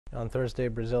On Thursday,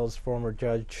 Brazil's former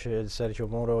judge Sergio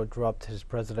Moro dropped his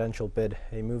presidential bid,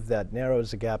 a move that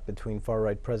narrows the gap between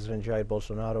far-right President Jair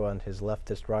Bolsonaro and his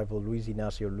leftist rival Luiz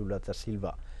Inácio Lula da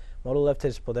Silva. Moro left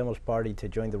his Podemos party to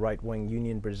join the right-wing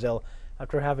Union Brazil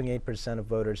after having 8% of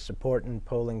voters support and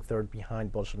polling third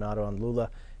behind Bolsonaro and Lula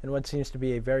in what seems to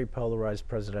be a very polarized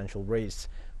presidential race.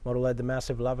 Moro led the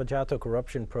massive Lava Jato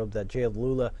corruption probe that jailed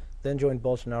Lula, then joined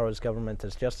Bolsonaro's government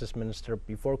as justice minister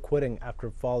before quitting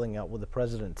after falling out with the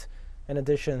president. In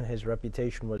addition, his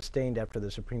reputation was stained after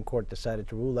the Supreme Court decided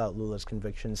to rule out Lula's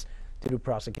convictions due to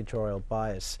prosecutorial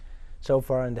bias. So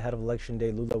far, in the head of Election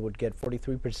Day, Lula would get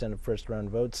 43% of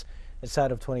first-round votes, a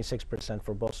side of 26%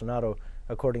 for Bolsonaro,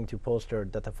 according to pollster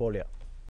Datafolha.